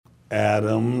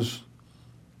Adams,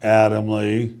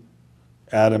 Adamley,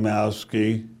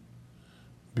 Adamowski,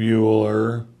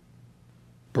 Bueller,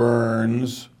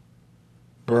 Burns,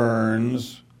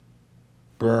 Burns,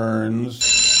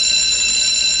 Burns.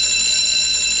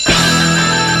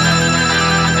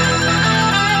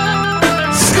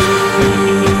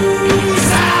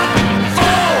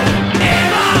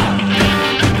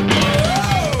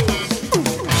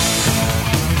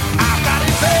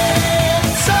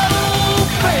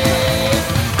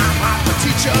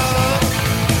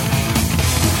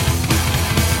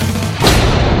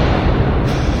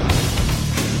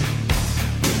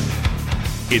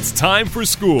 It's time for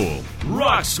school,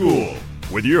 Rock School,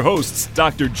 with your hosts,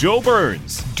 Dr. Joe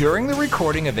Burns. During the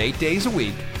recording of 8 Days a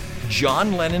Week,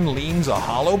 John Lennon leans a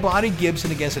hollow-bodied Gibson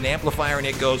against an amplifier and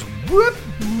it goes whoop.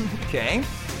 Okay.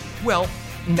 Well,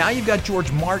 now you've got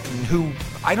George Martin, who,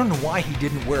 I don't know why he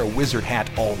didn't wear a wizard hat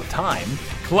all the time.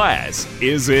 Class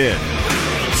is in.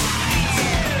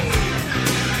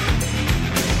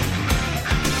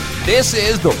 This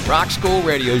is the Rock School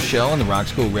Radio Show on the Rock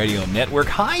School Radio Network.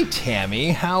 Hi, Tammy.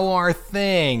 How are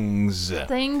things?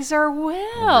 Things are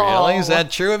well. Really? Is that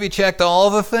true? Have you checked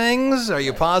all the things? Are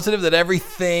you positive that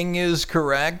everything is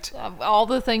correct? All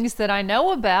the things that I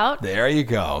know about. There you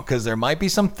go, because there might be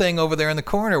something over there in the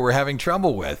corner we're having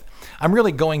trouble with. I'm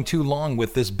really going too long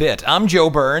with this bit. I'm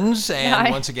Joe Burns,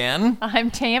 and once again...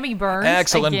 I'm Tammy Burns.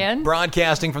 Excellent. Again.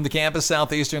 Broadcasting from the campus,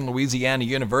 Southeastern Louisiana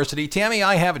University. Tammy,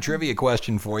 I have a trivia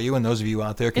question for you, and those of you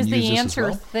out there can use this as well.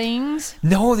 Is the answer things?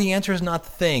 No, the answer is not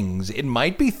things. It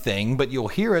might be thing, but you'll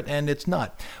hear it, and it's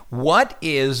not. What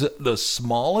is the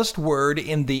smallest word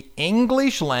in the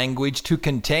English language to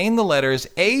contain the letters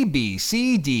A, B,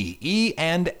 C, D, E,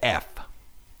 and F?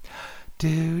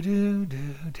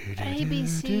 A, B,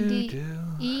 C, D,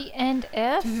 E, and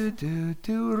F?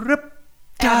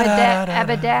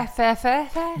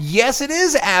 Abadafafaf? Yes, it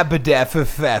is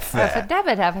abadafafaf.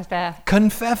 Abadafafaf.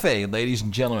 Confefe, ladies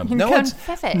and gentlemen.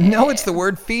 Confefe. It's the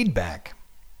word feedback.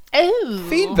 Oh.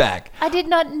 Feedback. I did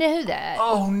not know that.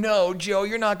 Oh, no, Joe,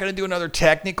 you're not going to do another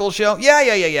technical show?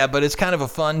 Yeah, but it's kind of a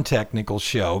fun technical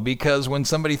show because when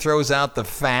somebody throws out the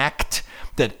fact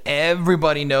that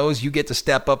everybody knows, you get to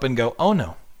step up and go, oh,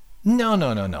 no.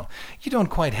 No. You don't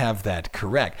quite have that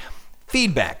correct.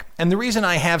 Feedback. And the reason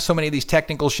I have so many of these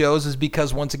technical shows is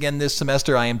because, once again, this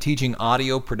semester I am teaching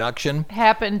audio production.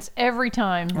 Happens every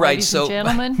time, right, ladies and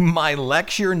gentlemen. My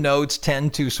lecture notes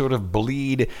tend to sort of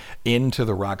bleed into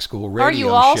the Rock School Radio show. Are you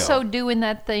also doing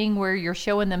that thing where you're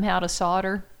showing them how to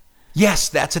solder? Yes,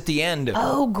 that's at the end.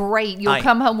 Oh, great. You'll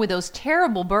come home with those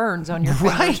terrible burns on your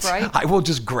fingers, right? I will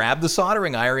just grab the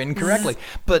soldering iron incorrectly.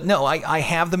 But no, I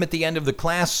have them at the end of the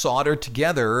class solder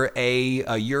together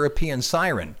a European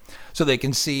siren so they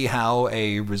can see how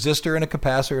a resistor and a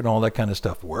capacitor and all that kind of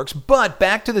stuff works. But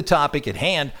back to the topic at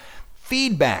hand.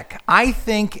 Feedback. I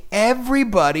think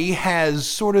everybody has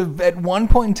sort of at one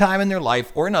point in time in their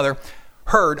life or another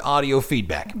heard audio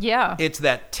feedback. Yeah. It's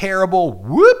that terrible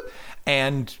whoop,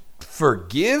 and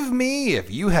forgive me if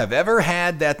you have ever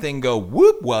had that thing go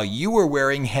whoop while you were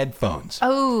wearing headphones.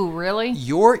 Oh, really?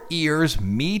 Your ears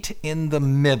meet in the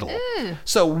middle. Ew.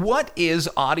 So what is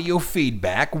audio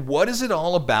feedback? What is it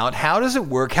all about? How does it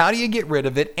work? How do you get rid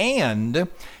of it? And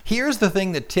here's the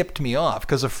thing that tipped me off,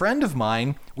 because a friend of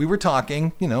mine, we were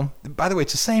talking, by the way,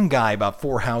 it's the same guy about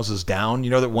 4 houses down,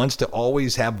 that wants to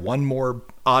always have one more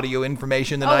audio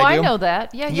information than I do. Oh, I know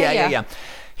that. Yeah.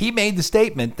 He made the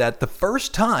statement that the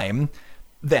first time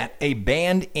that a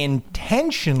band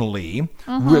intentionally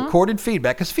recorded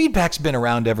feedback, because feedback's been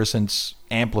around ever since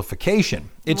amplification.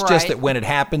 It's just that when it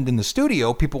happened in the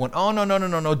studio, people went, oh,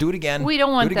 no, do it again. We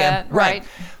don't want that. Right.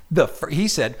 He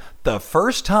said the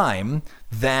first time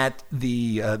that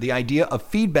the idea of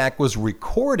feedback was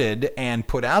recorded and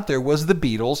put out there was the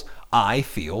Beatles' I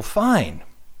Feel Fine.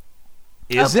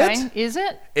 Is it? Is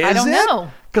it? I don't know.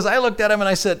 Because I looked at him and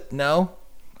I said, no,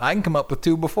 I can come up with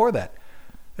 2 before that.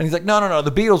 And he's like, no,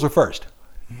 the Beatles were first.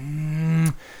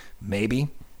 Maybe.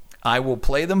 I will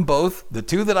play them both, the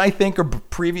 2 that I think are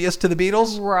previous to the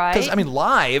Beatles. Right. Because,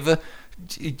 live,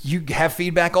 you have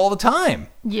feedback all the time.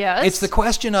 Yes. It's the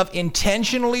question of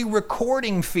intentionally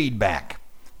recording feedback.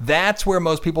 That's where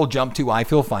most people jump to I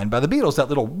Feel Fine by the Beatles, that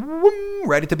little whoom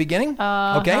right at the beginning.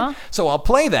 Okay? So I'll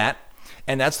play that,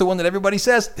 and that's the one that everybody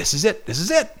says, this is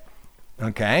it.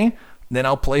 Okay? Then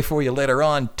I'll play for you later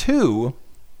on 2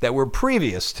 that were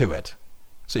previous to it.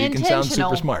 So you can sound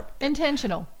super smart.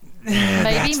 Intentional.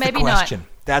 Maybe not.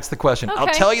 That's the question. Okay. I'll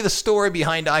tell you the story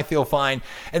behind I Feel Fine,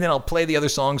 and then I'll play the other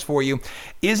songs for you.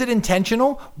 Is it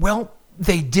intentional? Well,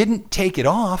 they didn't take it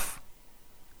off.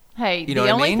 Hey, You know the what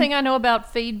I only mean? thing I know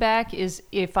about feedback is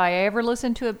if I ever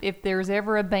listen to if there's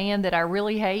ever a band that I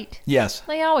really hate, Yes.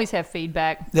 they always have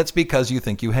feedback. That's because you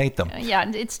think you hate them.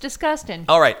 Yeah, it's disgusting.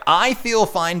 All right, I Feel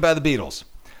Fine by the Beatles.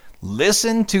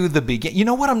 Listen to the begin. You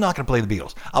know what? I'm not going to play the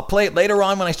Beatles. I'll play it later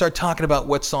on when I start talking about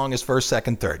what song is first,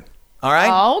 second, third. All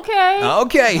right? Okay.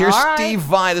 Okay, here's All right. Steve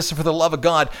Vai. This is For the Love of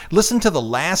God. Listen to the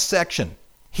last section.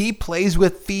 He plays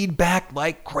with feedback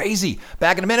like crazy.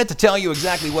 Back in a minute to tell you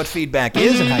exactly what feedback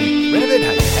is and how you get rid of it,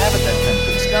 how you have it, that kind of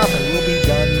good stuff. And we'll be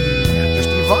done after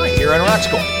Steve Vai here on Rock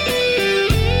School.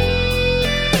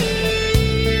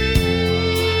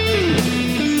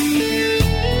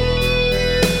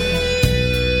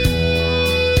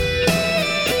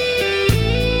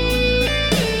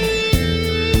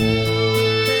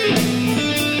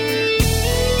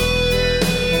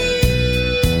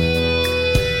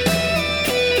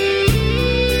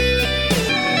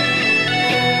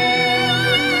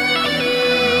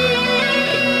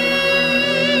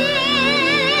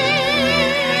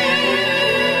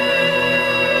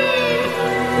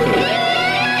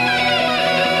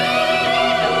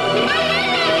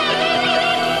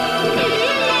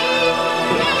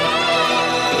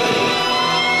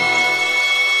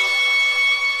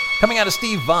 Coming out of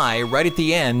Steve Vai, right at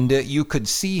the end, you could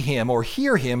see him or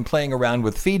hear him playing around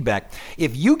with feedback.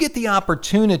 If you get the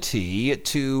opportunity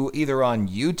to, either on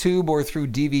YouTube or through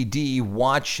DVD,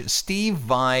 watch Steve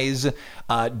Vai's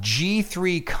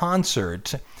G3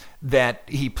 concert that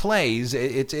he plays,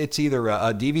 it's either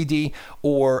a DVD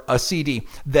or a CD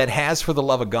that has For the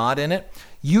Love of God in it,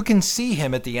 you can see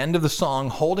him at the end of the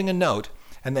song holding a note,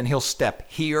 and then he'll step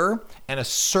here, and a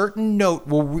certain note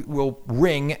will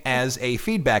ring as a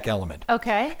feedback element.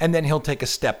 Okay. And then he'll take a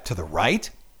step to the right,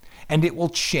 and it will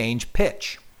change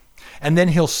pitch. And then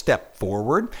he'll step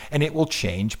forward, and it will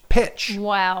change pitch.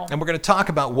 Wow. And we're going to talk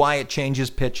about why it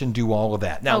changes pitch and do all of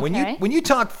that. Now, Okay. when you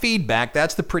talk feedback,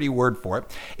 that's the pretty word for it.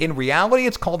 In reality,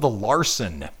 it's called the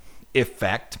Larsen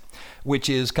effect, which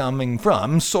is coming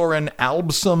from Soren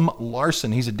Albsum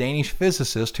Larsen. He's a Danish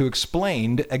physicist who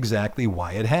explained exactly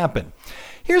why it happened.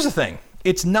 Here's the thing.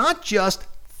 It's not just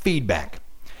feedback.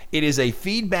 It is a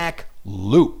feedback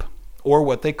loop, or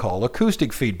what they call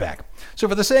acoustic feedback. So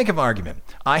for the sake of argument,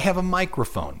 I have a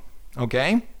microphone,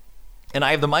 okay? And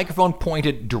I have the microphone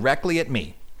pointed directly at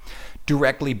me.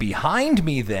 Directly behind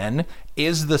me, then,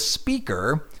 is the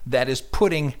speaker that is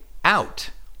putting out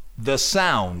the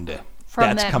sound From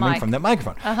that's that coming mic. from that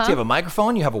microphone. So you have a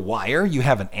microphone, you have a wire, you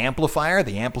have an amplifier.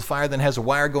 The amplifier then has a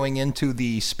wire going into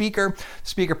the speaker. The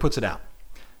speaker puts it out.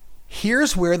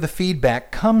 Here's where the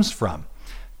feedback comes from.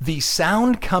 The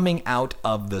sound coming out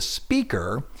of the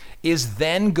speaker is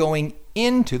then going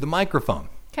into the microphone.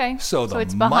 Okay. So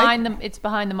it's behind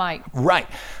the mic. Right.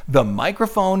 The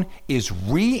microphone is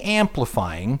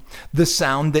re-amplifying the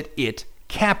sound that it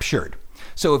captured.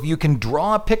 So if you can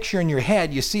draw a picture in your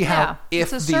head, you see how Yeah,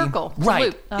 if it's a the circle. It's a right,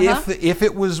 loop. Uh-huh. if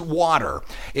it was water,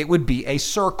 it would be a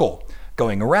circle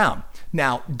going around.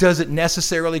 Now, does it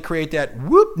necessarily create that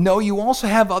whoop? No, you also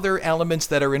have other elements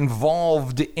that are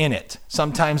involved in it.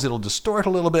 Sometimes it'll distort a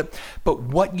little bit, but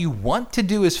what you want to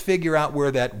do is figure out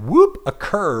where that whoop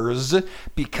occurs,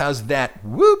 because that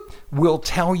whoop will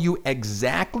tell you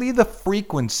exactly the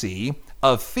frequency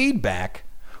of feedback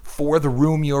for the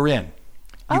room you're in.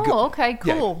 Okay,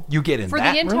 cool. You get in for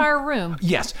that the entire room.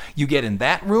 Yes, you get in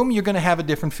that room, you're going to have a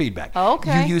different feedback.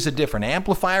 Okay. You use a different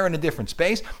amplifier in a different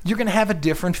space, you're going to have a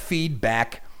different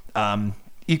feedback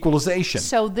equalization.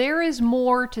 So there is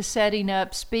more to setting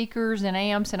up speakers and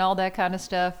amps and all that kind of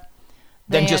stuff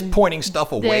than just pointing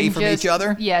stuff away than from just- each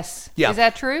other. Yes. Yeah. Is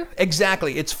that true?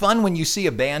 Exactly. It's fun when you see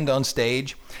a band on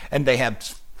stage and they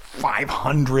have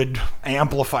 500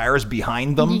 amplifiers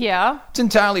behind them. Yeah. It's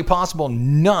entirely possible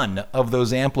none of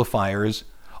those amplifiers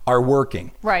are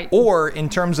working. Right. Or in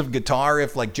terms of guitar,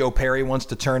 if like Joe Perry wants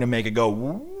to turn and make it go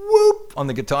whoop on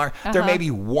the guitar, there may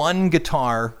be one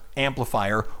guitar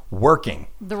amplifier working.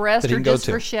 The rest that he are can go just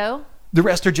to. for show? The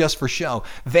rest are just for show.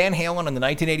 Van Halen on the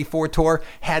 1984 tour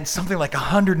had something like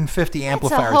 150 It's a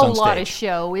amplifiers whole on stage. lot of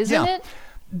show, isn't Yeah. it?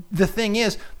 The thing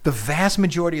is, the vast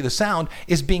majority of the sound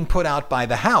is being put out by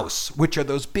the house, which are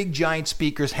those big giant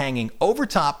speakers hanging over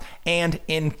top and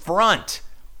in front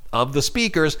of the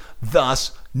speakers,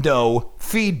 thus no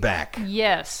feedback.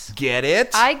 Yes. Get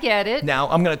it? I get it. Now,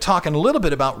 I'm going to talk in a little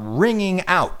bit about ringing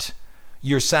out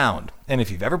your sound. And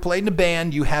if you've ever played in a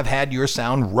band, you have had your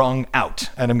sound rung out.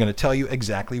 And I'm going to tell you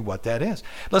exactly what that is.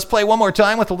 Let's play one more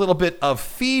time with a little bit of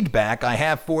feedback I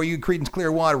have for you. Creedence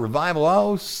Clearwater Revival.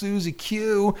 Oh, Susie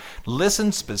Q.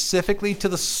 Listen specifically to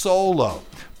the solo.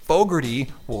 Fogarty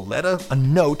will let a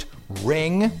note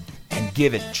ring and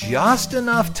give it just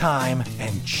enough time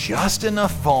and just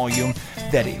enough volume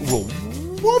that it will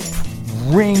whoop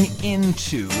ring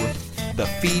into the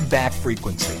feedback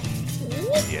frequency.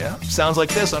 Yeah, sounds like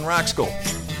this on Rock School.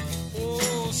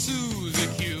 Oh, Susie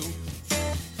Q.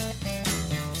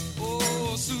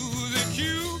 Oh, Susie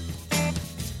Q.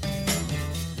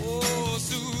 Oh,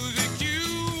 Susie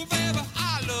Q, baby,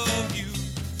 I love you.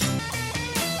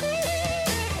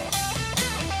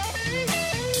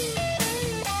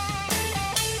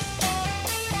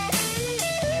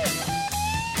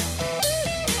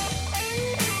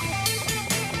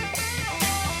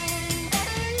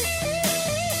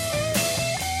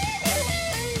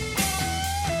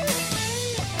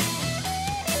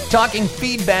 Talking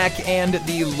feedback and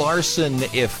the Larson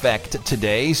effect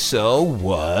today. So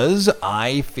was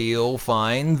I Feel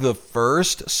Fine the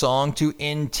first song to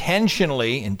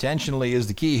intentionally is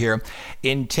the key here,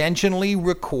 intentionally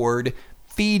record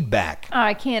feedback.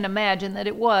 I can't imagine that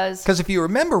it was. Because if you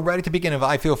remember right at the beginning of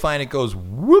I Feel Fine, it goes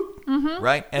whoop,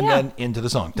 right? And Yeah. then into the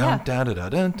song. Dun, dun, dun,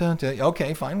 dun, dun, dun, dun.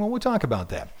 Okay, fine. Well, we'll talk about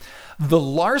that. The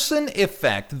Larson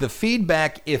effect, the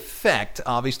feedback effect,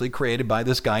 obviously created by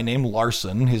this guy named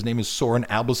Larson. His name is Søren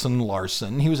Albelson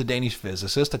Larsen. He was a Danish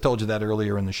physicist. I told you that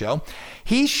earlier in the show.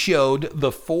 He showed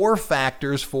the 4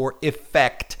 factors for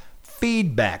effect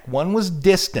feedback. One was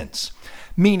distance,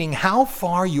 meaning how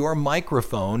far your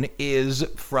microphone is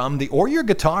from or your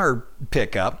guitar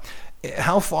pickup,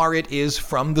 how far it is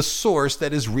from the source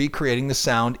that is recreating the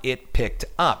sound it picked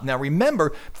up. Now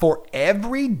remember, for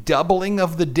every doubling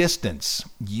of the distance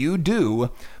you do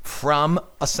from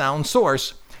a sound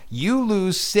source, you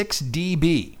lose 6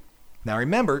 dB. Now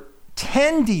remember,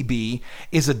 10 dB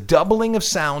is a doubling of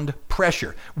sound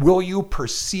pressure. Will you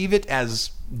perceive it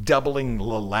as doubling the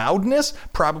loudness?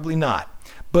 Probably not.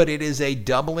 But it is a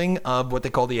doubling of what they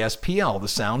call the SPL, the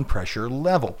sound pressure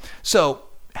level. So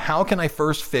how can I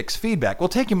first fix feedback? Well,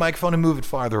 take your microphone and move it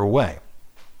farther away.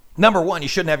 Number one, you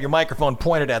shouldn't have your microphone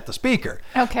pointed at the speaker.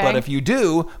 Okay. But if you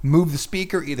do, move the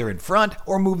speaker either in front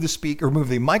or move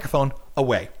the microphone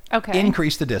away. Okay.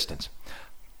 Increase the distance.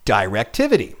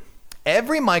 Directivity.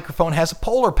 Every microphone has a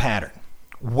polar pattern.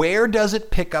 Where does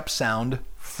it pick up sound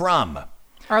from?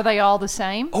 Are they all the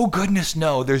same? Oh, goodness,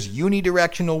 no. There's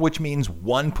unidirectional, which means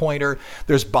one pointer.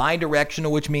 There's bidirectional,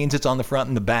 which means it's on the front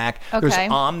and the back. Okay. There's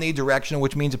omnidirectional,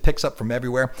 which means it picks up from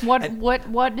everywhere.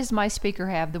 What does my speaker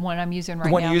have, the one I'm using right now?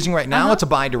 The one you're using right now, it's a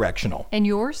bidirectional. And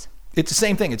yours? It's the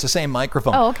same thing. It's the same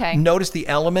microphone. Oh, okay. Notice the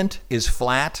element is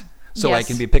flat, so Yes. I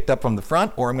can be picked up from the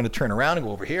front, or I'm going to turn around and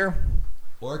go over here,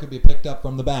 or it can be picked up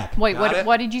from the back. Wait, Got it?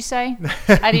 what did you say?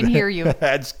 I didn't hear you.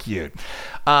 That's cute.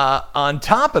 On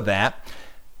top of that,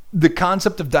 the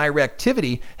concept of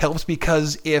directivity helps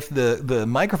because if the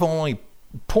microphone only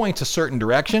points a certain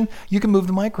direction, you can move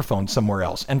the microphone somewhere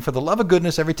else. And for the love of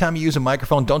goodness, every time you use a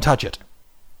microphone, don't touch it.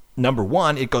 Number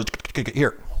one, it goes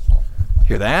here.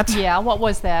 Hear that? Yeah, what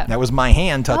was that? That was my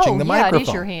hand touching the microphone. Yeah, it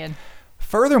is your hand.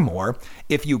 Furthermore,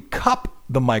 if you cup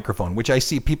the microphone, which I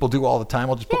see people do all the time,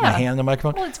 I'll just put my Yeah. hand on the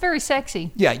microphone. Well, it's very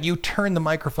sexy. Yeah, you turn the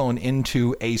microphone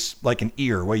into like an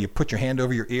ear, where you put your hand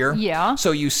over your ear. Yeah.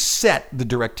 So you set the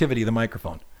directivity of the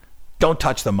microphone. Don't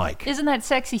touch the mic. Isn't that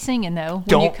sexy singing, though? When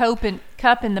Don't- you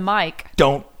cup in the mic.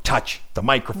 Don't touch the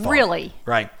microphone. Really?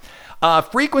 Right.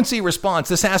 Frequency response.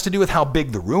 This has to do with how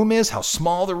big the room is, how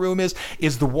small the room is.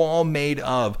 Is the wall made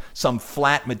of some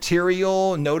flat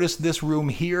material? Notice this room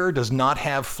here does not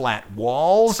have flat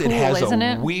walls. It's cool, it has isn't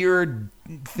a it? weird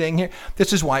thing here.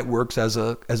 This is why it works as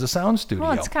a sound studio.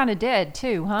 Well, it's kind of dead,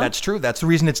 too, huh? That's true. That's the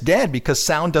reason it's dead, because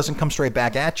sound doesn't come straight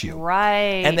back at you.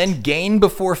 right. And then gain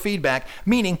before feedback,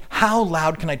 meaning how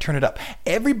loud can I turn it up?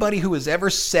 Everybody who has ever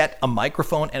set a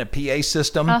microphone and a PA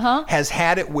system has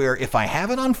had it where if I have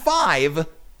it on 5,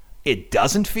 it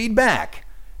doesn't feed back.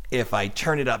 If I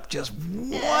turn it up just one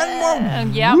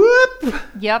more yep. whoop,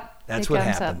 Yep. that's it what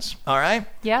comes up. happens. All right?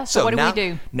 Yeah, so what do we now,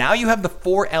 do? Now you have the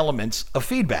 4 elements of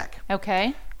feedback.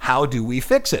 Okay. How do we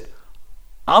fix it?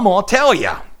 I'm going to tell you.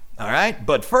 All right?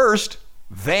 But first,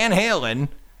 Van Halen,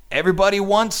 everybody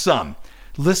wants some.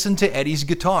 Listen to Eddie's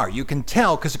guitar. You can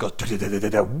tell because it goes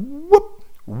whoop,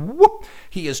 whoop.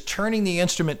 He is turning the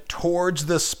instrument towards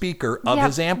the speaker of Yeah,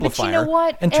 his amplifier but you know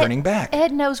what? and turning back.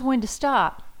 Ed knows when to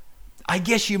stop. I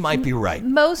guess you might be right.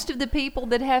 Most of the people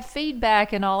that have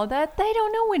feedback and all of that, they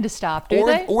don't know when to stop, do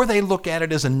they? Or they look at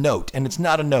it as a note, and it's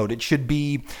not a note. It should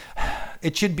be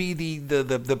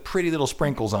the pretty little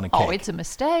sprinkles on a cake. Oh, it's a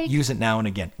mistake. Use it now and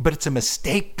again. But it's a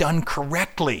mistake done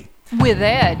correctly. With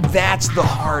Ed. That's the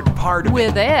hard part of it.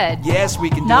 With Ed. Yes, we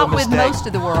can do Not a with mistake. most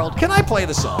of the world. Can I play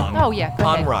the song? Oh, yeah, go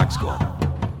on ahead. Rock School.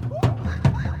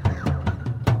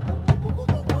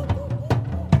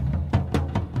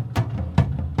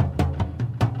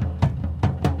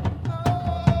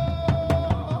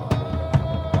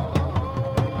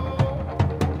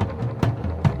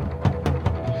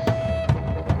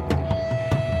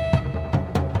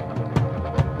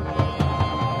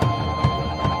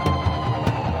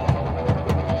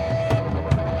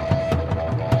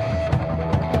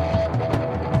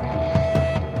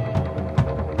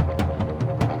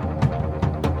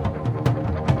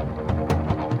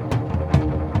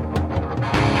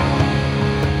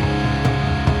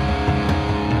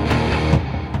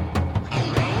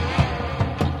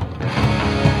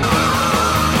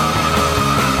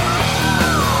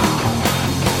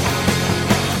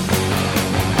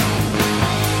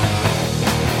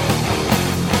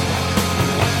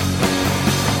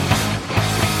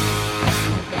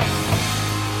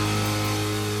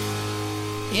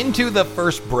 Into the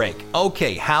first break.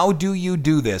 Okay, how do you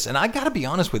do this? And I got to be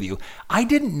honest with you, I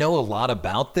didn't know a lot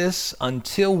about this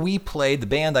until we played, the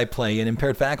band I play in,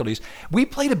 Impaired Faculties, we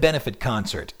played a benefit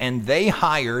concert, and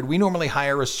we normally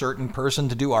hire a certain person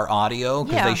to do our audio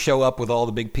because they show up with all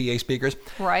the big PA speakers.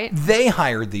 Right. They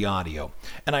hired the audio.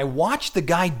 And I watched the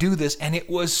guy do this, and it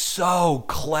was so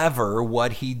clever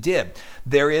what he did.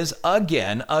 There is,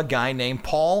 again, a guy named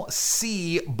Paul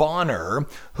C. Bonner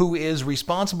who is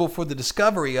responsible for the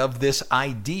discovery of this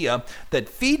idea that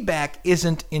feedback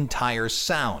isn't entire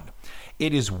sound.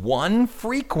 It is one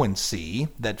frequency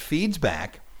that feeds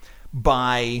back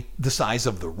by the size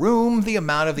of the room, the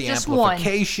amount of the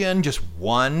amplification, just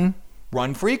one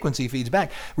frequency feeds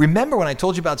back. Remember when I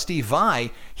told you about Steve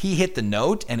Vai, he hit the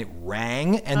note and it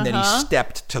rang and then he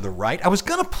stepped to the right. I was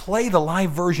going to play the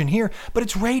live version here, but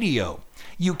it's radio.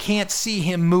 You can't see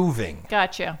him moving.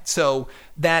 Gotcha. So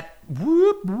that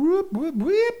whoop, whoop, whoop,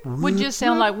 whoop, would just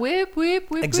sound like whip, whip,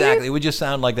 whip. Exactly. Whip. It would just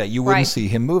sound like that. You wouldn't see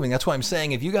him moving. That's why I'm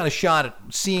saying if you got a shot at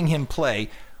seeing him play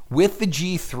with the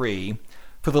G3,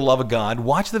 For the Love of God,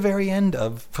 watch the very end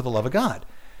of For the Love of God.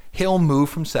 He'll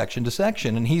move from section to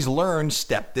section, and he's learned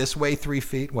step this way 3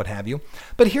 feet, what have you.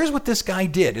 But here's what this guy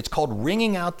did. It's called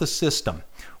ringing out the system.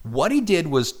 What he did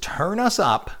was turn us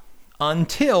up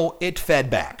until it fed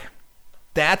back.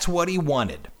 That's what he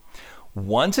wanted.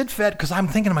 Once it fed, because I'm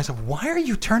thinking to myself, why are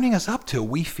you turning us up till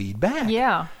we feed back?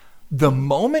 Yeah. The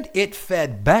moment it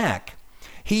fed back,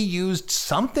 he used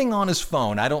something on his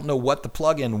phone. I don't know what the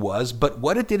plug-in was, but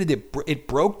what it did, it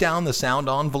broke down the sound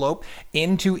envelope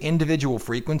into individual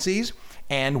frequencies.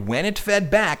 And when it fed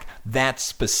back, that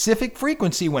specific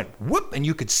frequency went whoop, and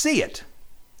you could see it.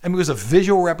 I mean, it was a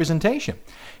visual representation.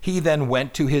 He then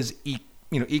went to his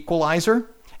equalizer,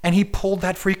 and he pulled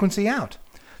that frequency out.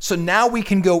 So now we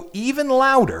can go even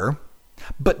louder,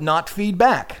 but not feed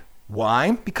back.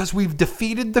 Why? Because we've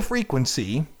defeated the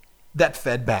frequency that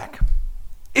fed back.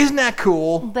 Isn't that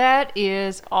cool? That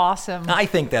is awesome. I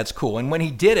think that's cool. And when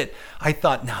he did it, I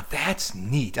thought, now that's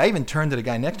neat. I even turned to the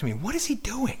guy next to me. What is he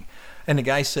doing? And the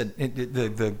guy said,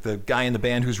 the guy in the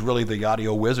band who's really the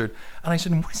audio wizard. And I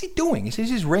said, what is he doing? He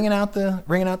says he's ringing out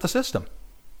the system.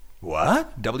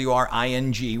 What?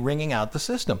 W-R-I-N-G, ringing out the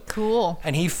system. Cool.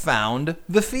 And he found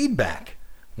the feedback.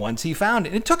 Once he found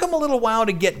it, it took him a little while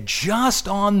to get just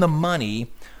on the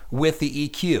money with the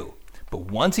EQ.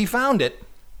 But once he found it,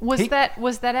 was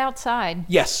that outside?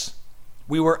 Yes.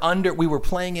 We were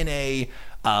playing in a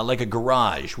like a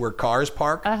garage where cars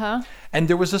park. And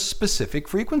there was a specific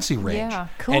frequency range. Yeah,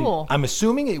 cool. And I'm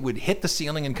assuming it would hit the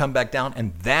ceiling and come back down,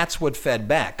 and that's what fed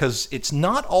back, because it's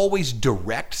not always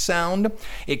direct sound.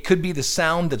 It could be the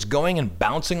sound that's going and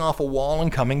bouncing off a wall and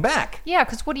coming back. Yeah,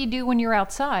 because what do you do when you're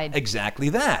outside? Exactly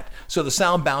that. So the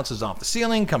sound bounces off the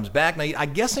ceiling, comes back. Now,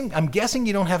 I'm guessing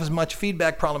you don't have as much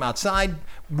feedback problem outside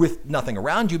with nothing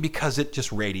around you because it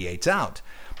just radiates out.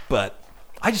 But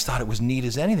I just thought it was neat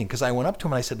as anything, because I went up to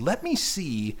him and I said, let me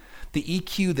see the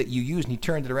EQ that you use. And he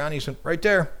turned it around and he said, right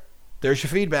there, there's your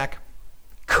feedback.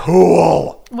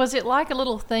 Cool. Was it like a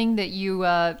little thing that you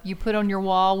put on your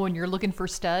wall when you're looking for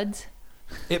studs?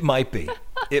 It might be.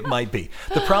 It might be.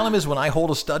 The problem is when I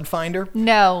hold a stud finder,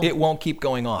 no, it won't keep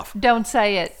going off. Don't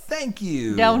say it. Thank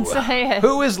you. Don't say it.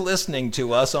 Who is listening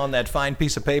to us on that fine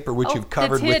piece of paper which you've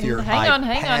covered with your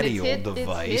patio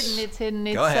device? It's hidden.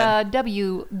 Go ahead.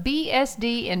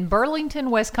 WBSD in Burlington,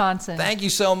 Wisconsin. Thank you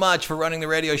so much for running the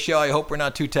radio show. I hope we're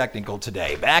not too technical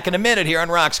today. Back in a minute here on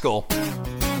Rock School.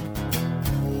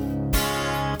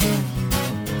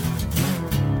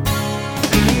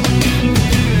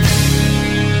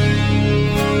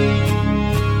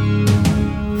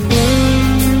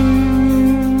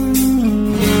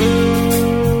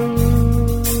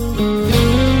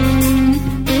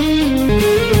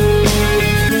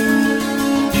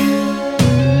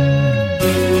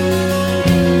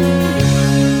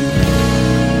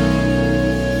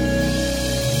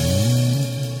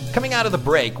 Out of the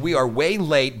break, we are way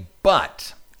late,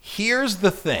 but here's the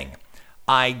thing.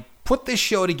 I put this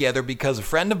show together because a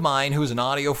friend of mine who's an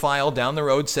audiophile down the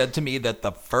road said to me that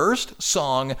the first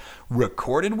song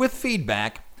recorded with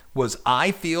feedback was I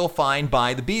Feel Fine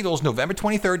by the Beatles, November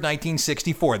 23rd,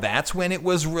 1964. That's when it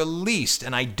was released,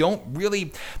 and I don't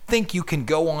really think you can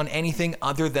go on anything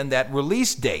other than that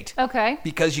release date. Okay.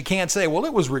 Because you can't say, well,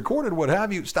 it was recorded, what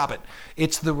have you. Stop it.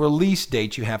 It's the release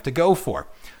date you have to go for.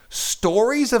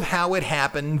 Stories of how it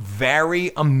happened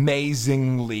vary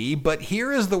amazingly, but here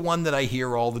is the one that I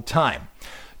hear all the time.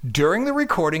 During the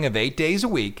recording of 8 Days a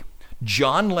Week,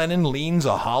 John Lennon leans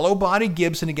a hollow body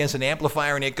Gibson against an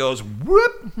amplifier and it goes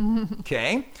whoop.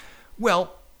 Okay.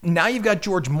 Well, now you've got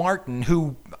George Martin,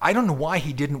 who I don't know why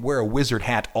he didn't wear a wizard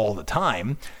hat all the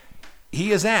time. He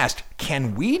has asked,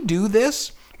 can we do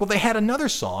this? Well, they had another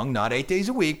song, not 8 Days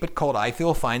a Week, but called I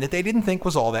Feel Fine, that they didn't think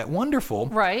was all that wonderful.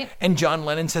 Right. And John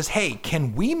Lennon says, hey,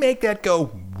 can we make that go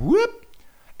whoop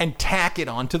and tack it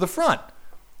onto the front?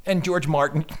 And George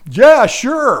Martin, yeah,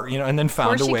 sure, and then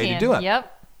found a way to do it.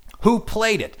 Yep. Who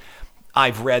played it?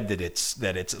 I've read that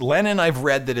it's Lennon. I've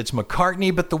read that it's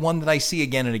McCartney, but the one that I see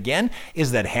again and again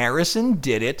is that Harrison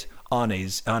did it on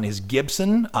his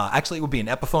Gibson. Actually, it would be an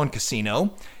Epiphone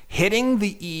Casino, hitting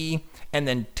the E and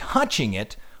then touching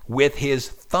it with his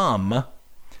thumb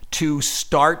to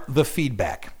start the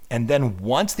feedback. And then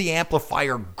once the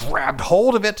amplifier grabbed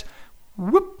hold of it,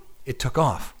 whoop, it took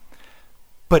off.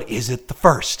 But is it the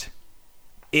first?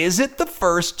 Is it the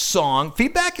first song?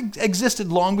 Feedback existed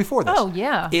long before this. Oh,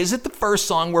 yeah. Is it the first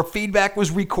song where feedback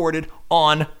was recorded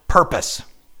on purpose?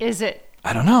 Is it?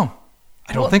 I don't know.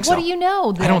 I don't think so. What do you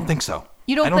know, then? I don't think so.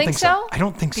 You don't think so? I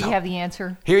don't think so. Do you have the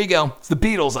answer? Here you go. It's the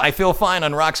Beatles. I Feel Fine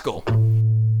on Rock School.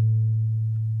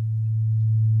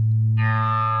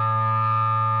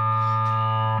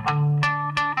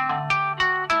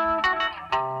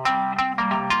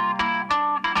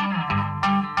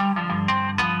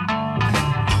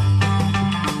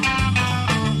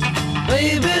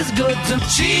 Baby's good to me.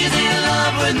 She's in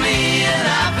love with me and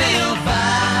I feel fine.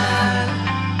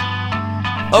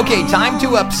 Okay, time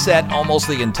to upset almost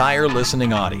the entire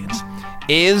listening audience.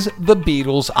 Is the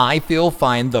Beatles' I Feel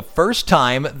Fine the first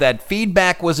time that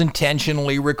feedback was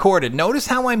intentionally recorded? Notice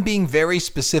how I'm being very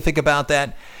specific about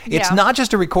that. It's Yeah. not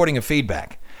just a recording of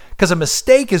feedback, because a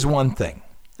mistake is one thing.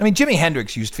 I mean, Jimi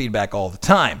Hendrix used feedback all the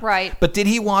time. Right. But did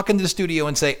he walk into the studio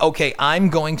and say, okay, I'm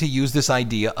going to use this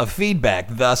idea of feedback,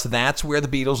 thus that's where the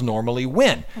Beatles normally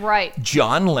win? Right.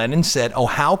 John Lennon said, oh,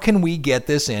 how can we get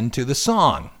this into the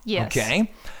song? Yes.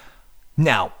 Okay.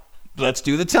 Now, let's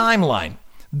do the timeline.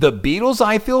 The Beatles'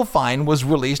 I Feel Fine was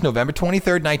released November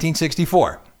 23rd,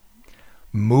 1964.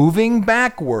 Moving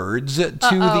backwards to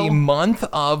the month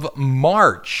of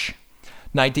March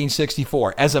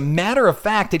 1964. As a matter of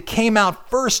fact, it came out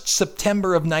first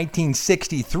September of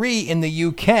 1963 in the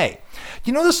UK.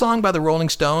 You know the song by the Rolling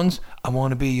Stones? I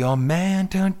want to be your man,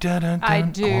 dun, dun, dun, dun. I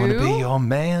do. I want to be your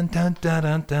man, dun, dun,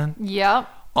 dun, dun. Yep.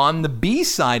 On the B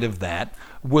side of that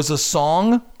was a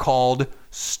song called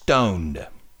Stoned.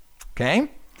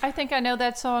 Okay? I think I know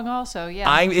that song also,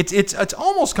 yeah. It's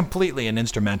almost completely an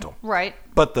instrumental. Right.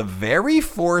 But the very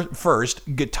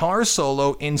first guitar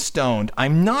solo in Stoned,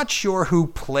 I'm not sure who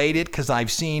played it because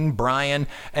I've seen Brian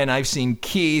and I've seen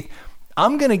Keith.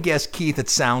 I'm going to guess Keith. It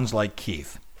sounds like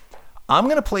Keith. I'm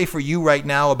going to play for you right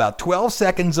now about 12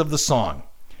 seconds of the song.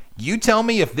 You tell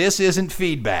me if this isn't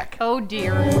feedback. Oh,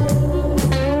 dear.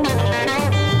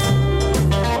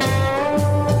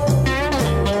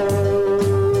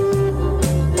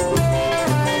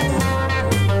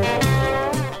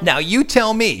 Now, you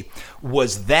tell me,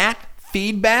 was that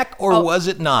feedback or was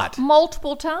it not?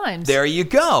 Multiple times. There you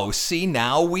go. See,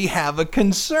 now we have a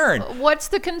concern. What's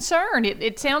the concern?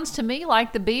 It sounds to me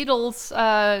like the Beatles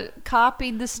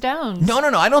copied the Stones. No.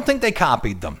 I don't think they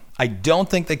copied them.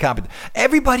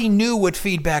 Everybody knew what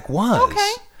feedback was.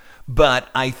 Okay. But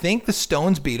I think the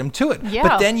Stones beat them to it. Yeah.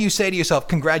 But then you say to yourself,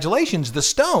 congratulations, the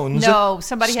Stones. No,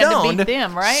 somebody had to beat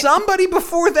them, right? Somebody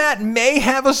before that may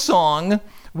have a song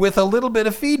with a little bit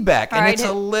of feedback. And All right. it's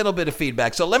a little bit of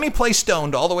feedback. So let me play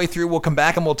Stoned all the way through. We'll come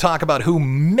back and we'll talk about who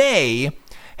may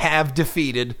have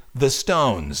defeated the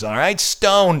Stones. All right?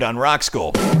 Stoned on Rock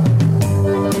School.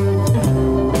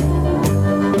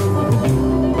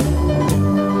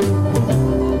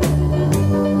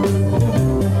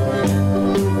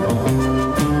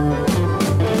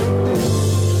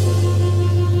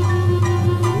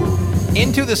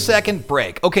 Into the second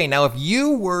break. Okay, now if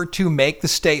you were to make the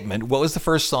statement, what was the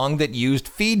first song that used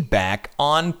feedback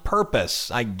on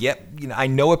purpose? I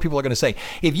know what people are going to say.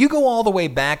 If you go all the way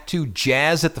back to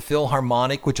Jazz at the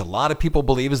Philharmonic, which a lot of people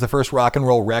believe is the first rock and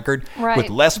roll record, Right. with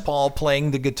Les Paul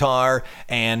playing the guitar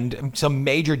and some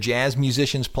major jazz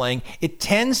musicians playing, it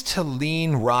tends to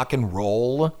lean rock and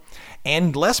roll.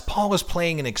 And Les Paul was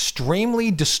playing an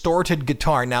extremely distorted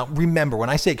guitar. Now, remember,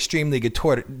 when I say extremely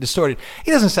distorted,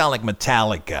 it doesn't sound like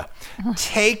Metallica.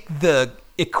 Take the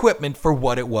equipment for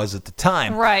what it was at the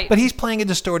time. Right. But he's playing a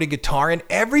distorted guitar, and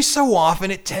every so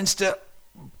often it tends to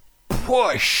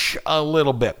push a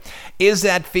little bit. Is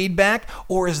that feedback,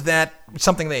 or is that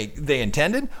something they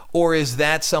intended, or is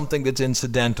that something that's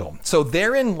incidental? So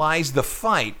therein lies the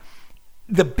fight.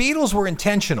 The Beatles were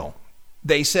intentional.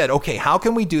 They said, okay, how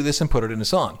can we do this and put it in a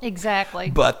song?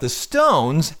 Exactly. But the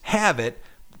Stones have it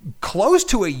close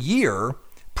to a year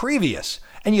previous.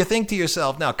 And you think to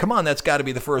yourself, now, come on, that's got to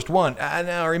be the first one.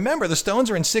 Now, remember, the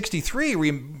Stones are in 63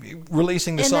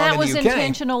 releasing the And song that in was the UK.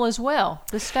 intentional as well.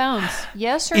 The Stones.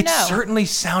 Yes or It no? certainly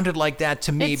sounded like that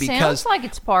to me It because sounds like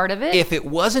it's part of it. if it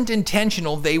wasn't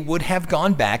intentional, they would have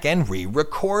gone back and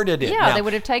re-recorded it. yeah, Now, they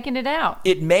would have taken it out.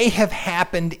 it may have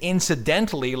happened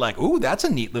incidentally, like, ooh, that's a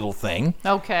neat little thing.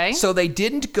 Okay. So they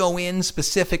didn't go in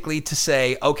specifically to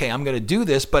say, okay, I'm going to do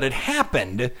this, but it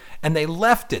happened and they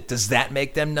left it. Does that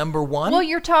make them number one? Well,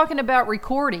 you're talking about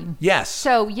recording. Yes.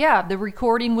 So, yeah, the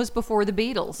recording was before the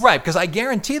Beatles. Right, because I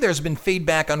guarantee there's been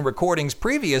feedback on recordings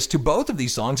previous to both of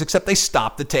these songs, except they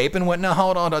stopped the tape and went, no,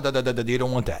 hold on, you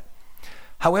don't want that.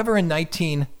 However, in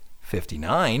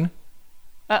 1959,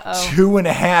 Uh-oh.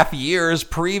 2.5 years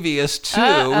previous to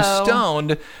Uh-oh.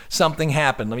 Stoned, something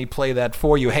happened. Let me play that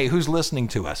for you. Hey, who's listening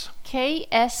to us?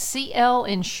 KSCL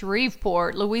in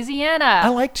Shreveport, I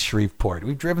Louisiana. liked Shreveport.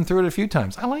 We've driven through it a few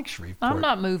times. I like Shreveport. I'm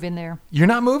not moving there. You're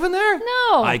not moving there?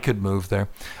 No. I could move there.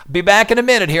 Be back in a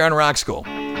minute here on Rock School.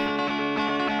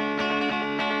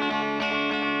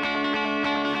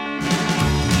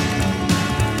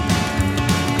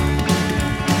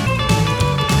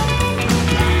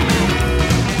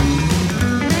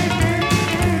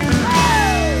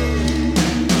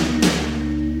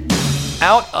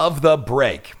 Out of the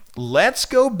break, let's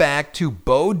go back to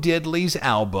Bo Diddley's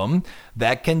album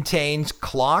that contains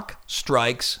Clock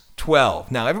Strikes 12.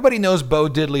 Now, everybody knows Bo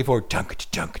Diddley for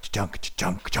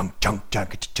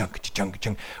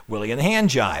Willie and the Hand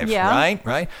Jive, Yeah.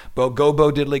 right? Go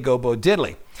Bo Diddley, go Bo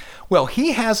Diddley. Well,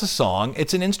 he has a song,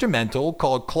 it's an instrumental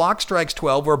called Clock Strikes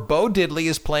 12, where Bo Diddley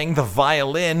is playing the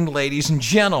violin, ladies and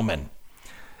gentlemen.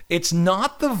 It's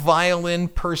not the violin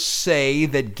per se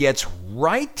that gets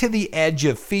right to the edge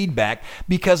of feedback,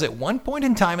 because at one point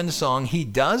in time in the song, he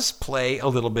does play a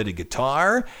little bit of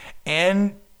guitar,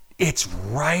 and it's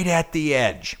right at the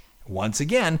edge. Once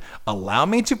again, allow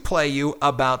me to play you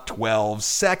about 12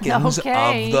 seconds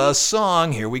Okay. of the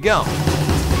song. Here we go.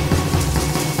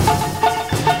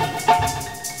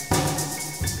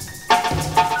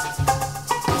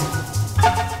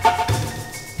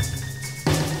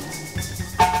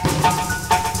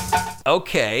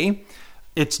 Okay,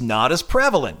 it's not as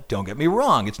prevalent. Don't get me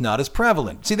wrong, it's not as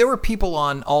prevalent. See, there were people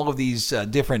on all of these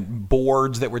different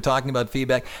boards that were talking about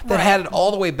feedback that had it all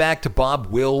the way back to Bob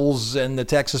Wills and the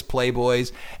Texas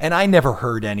Playboys, and I never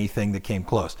heard anything that came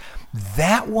close.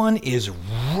 That one is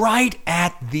right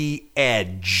at the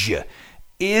edge.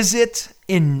 Is it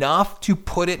enough to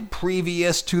put it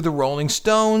previous to the Rolling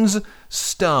Stones?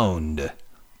 Stoned.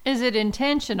 Is it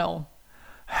intentional?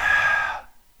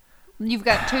 You've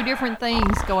got two different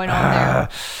things going on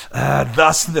there.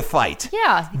 Thus the fight.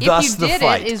 Yeah, Thus if the you did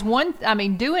fight. it is one. I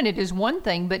mean, doing it is one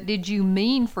thing, but did you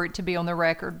mean for it to be on the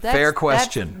record? Fair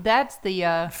question. That's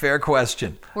the. Fair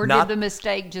question. Or Not- did the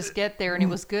mistake just get there and it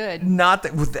was good? Not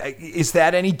that, is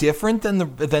that any different than the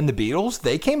Beatles?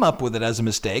 They came up with it as a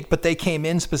mistake, but they came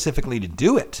in specifically to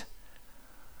do it.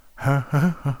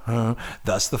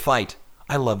 Thus the fight.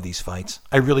 I love these fights.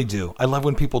 I really do. I love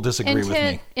when people disagree with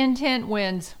me. Intent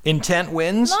wins. Intent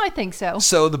wins? No, I think so.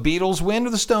 So the Beatles win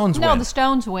or the Stones win? No, the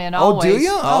Stones win. Oh, Always. do you?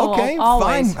 Oh, Okay,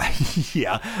 always. fine.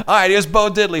 Yeah. All right, here's Bo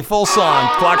Diddley, full song.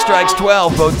 Clock strikes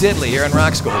 12. Bo Diddley here in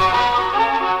Rock School.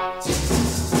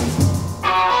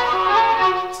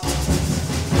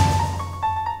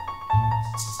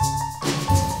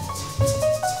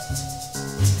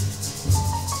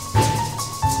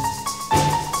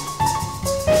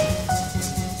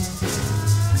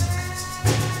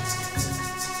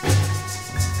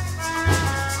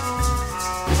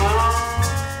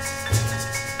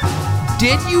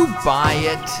 Did you buy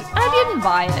it? I didn't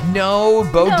buy it. No,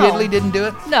 Bo No. Diddley didn't do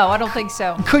it? No, I don't think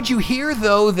so. Could you hear,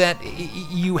 though, that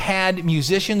you had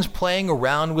musicians playing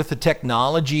around with the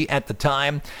technology at the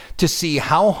time to see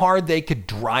how hard they could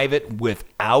drive it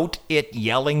without it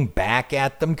yelling back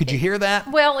at them? Could you hear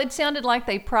that? Well, it sounded like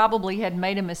they probably had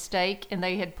made a mistake and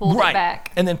they had pulled it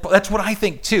back. And then that's what I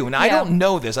think, too. And I Yeah. don't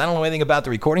know this. I don't know anything about the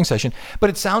recording session,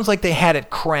 but it sounds like they had it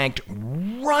cranked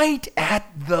right at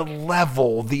the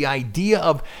level. The idea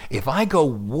of, if I go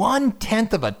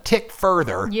 1/10 of a tick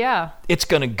further, Yeah. it's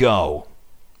going to go.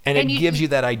 And it gives you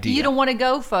that idea. You don't want to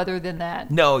go further than that.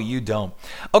 No, you don't.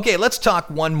 Okay, let's talk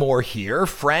one more here.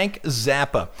 Frank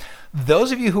Zappa.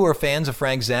 Those of you who are fans of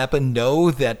Frank Zappa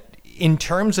know that in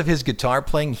terms of his guitar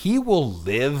playing, he will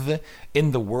live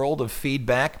in the world of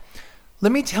feedback.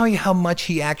 Let me tell you how much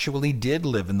he actually did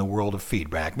live in the world of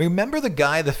feedback. Remember the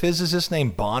guy, the physicist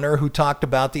named Bonner, who talked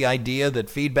about the idea that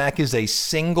feedback is a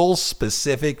single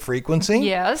specific frequency?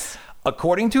 Yes.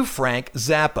 According to Frank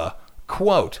Zappa,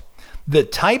 quote, The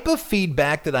type of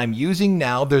feedback that I'm using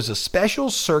now, there's a special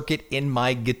circuit in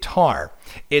my guitar.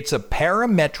 It's a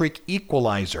parametric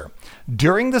equalizer.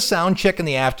 During the sound check in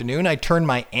the afternoon, I turn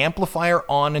my amplifier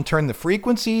on and turn the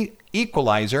frequency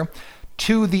equalizer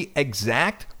to the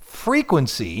exact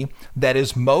frequency that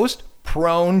is most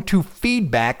prone to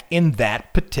feedback in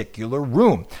that particular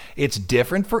room. It's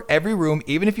different for every room.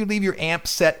 Even if you leave your amp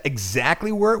set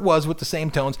exactly where it was with the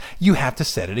same tones, you have to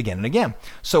set it again and again.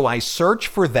 So I search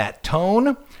for that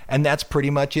tone, and that's pretty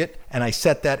much it. And I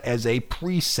set that as a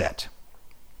preset,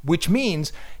 which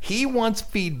means he wants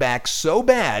feedback so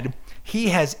bad, he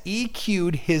has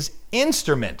EQ'd his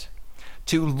instrument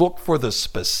to look for the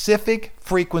specific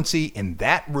frequency in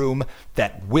that room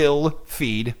that will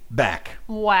feed back.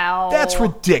 Wow. That's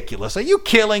ridiculous. Are you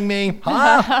killing me?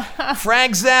 Huh?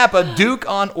 Frank Zappa, Duke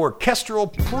on orchestral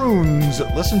prunes.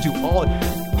 Listen to all.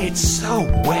 It's so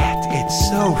wet. It's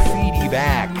so feedy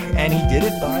back. And he did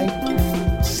it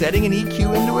by setting an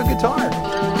EQ into a guitar.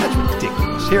 That's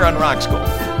ridiculous. Here on Rock School.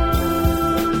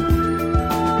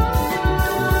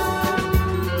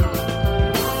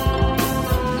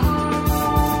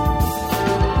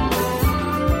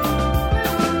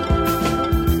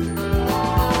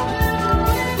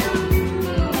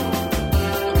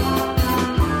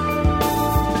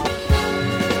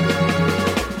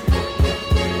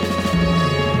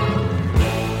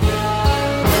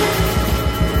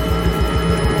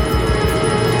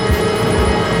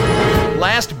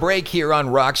 Last break here on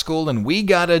Rock School, and we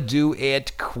gotta do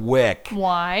it quick.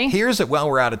 Why?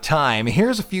 We're out of time.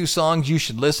 Here's a few songs you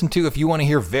should listen to if you want to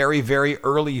hear very, very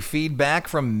early feedback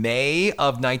from May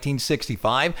of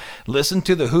 1965. Listen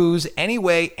to The Who's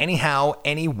Anyway, Anyhow,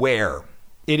 Anywhere.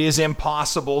 It is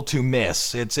impossible to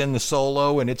miss. It's in the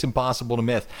solo, and it's impossible to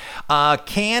miss.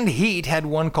 Canned Heat had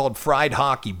one called Fried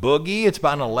Hockey Boogie. It's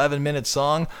about an 11-minute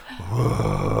song.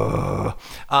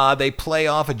 They play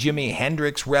off a Jimi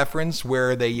Hendrix reference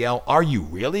where they yell, "Are you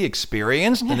really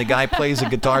experienced?" And the guy plays a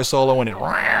guitar solo, and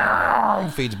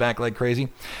it feeds back like crazy.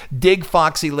 Dig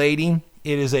Foxy Lady.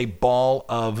 It is a ball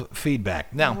of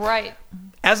feedback. Now, Right.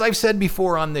 as I've said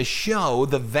before on this show,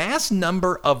 the vast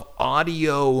number of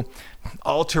audio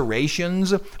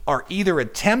alterations are either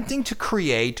attempting to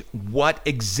create what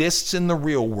exists in the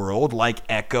real world, like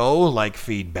echo, like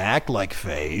feedback, like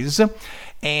phase,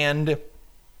 and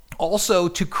also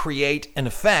to create an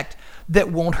effect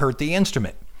that won't hurt the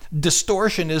instrument.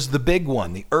 Distortion is the big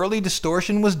one. The early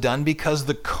distortion was done because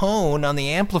the cone on the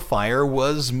amplifier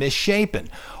was misshapen.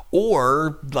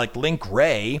 Or, like Link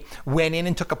Ray, went in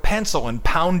and took a pencil and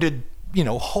pounded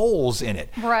holes in it.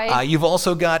 Right. You've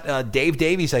also got Dave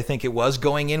Davies, I think it was,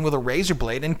 going in with a razor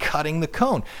blade and cutting the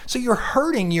cone. So you're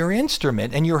hurting your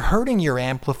instrument and you're hurting your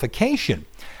amplification.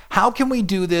 How can we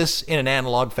do this in an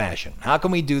analog fashion? How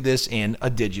can we do this in a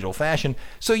digital fashion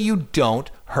so you don't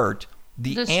hurt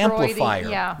the Destroy amplifier?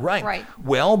 yeah, right.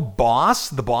 Well, the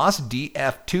Boss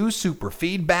DF2 Super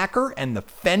Feedbacker and the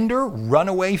Fender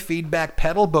Runaway Feedback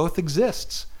Pedal both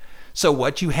exists. So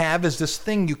what you have is this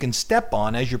thing you can step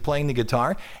on as you're playing the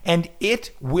guitar, and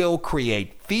it will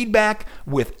create feedback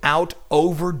without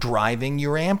overdriving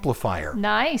your amplifier.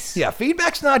 Nice. Yeah,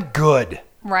 feedback's not good.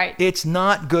 Right. It's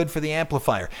not good for the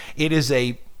amplifier. It is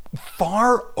a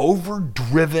far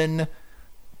overdriven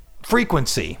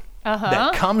frequency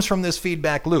that comes from this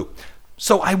feedback loop.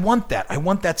 So I want that. I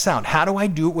want that sound. How do I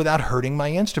do it without hurting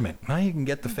my instrument? Well, you can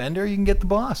get the Fender, you can get the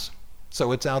Boss.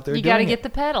 So it's out there You doing got to it. get the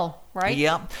pedal, right?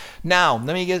 Yep. Now,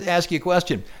 let me ask you a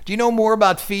question. Do you know more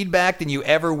about feedback than you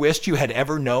ever wished you had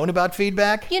ever known about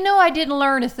feedback? I didn't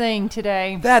learn a thing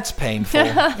today. That's painful.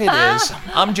 It is.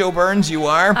 I'm Joe Burns. You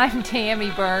are? I'm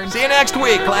Tammy Burns. See you next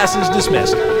week. Class is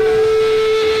dismissed.